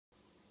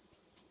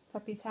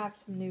Puppies have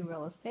some new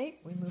real estate.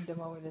 We moved them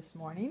over this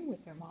morning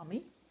with their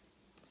mommy.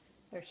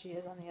 There she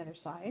is on the other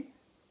side.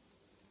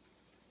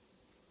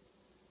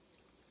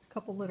 A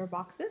couple litter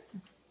boxes.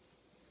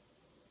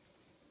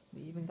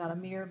 We even got a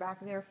mirror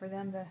back there for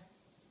them to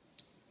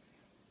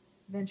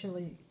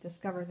eventually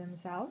discover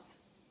themselves.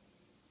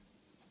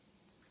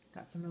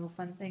 Got some little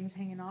fun things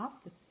hanging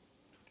off. This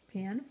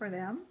pin for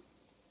them.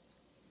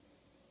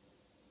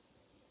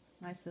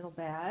 Nice little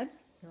bed.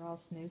 They're all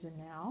snoozing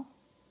now.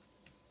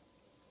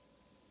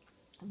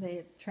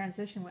 The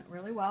transition went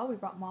really well. We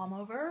brought Mom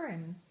over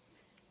and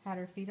had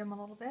her feed them a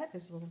little bit.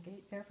 There's a little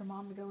gate there for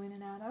Mom to go in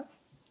and out of.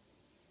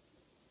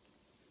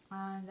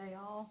 And they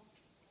all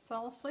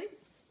fell asleep.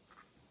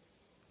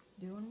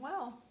 Doing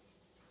well.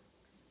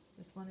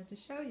 Just wanted to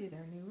show you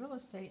their new real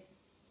estate.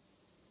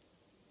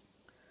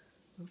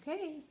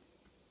 Okay,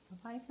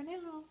 bye-bye for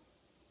now.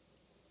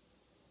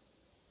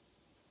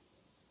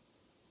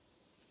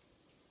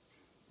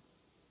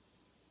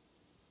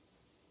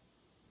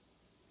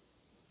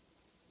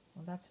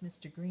 Well, that's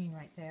Mr. Green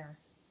right there.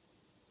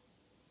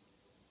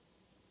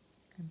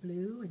 And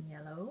blue and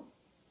yellow.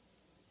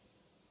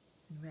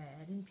 And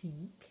red and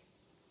pink.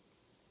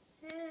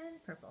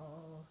 And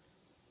purple.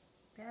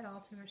 Bed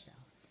all to herself.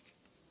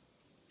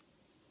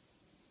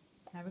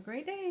 Have a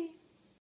great day.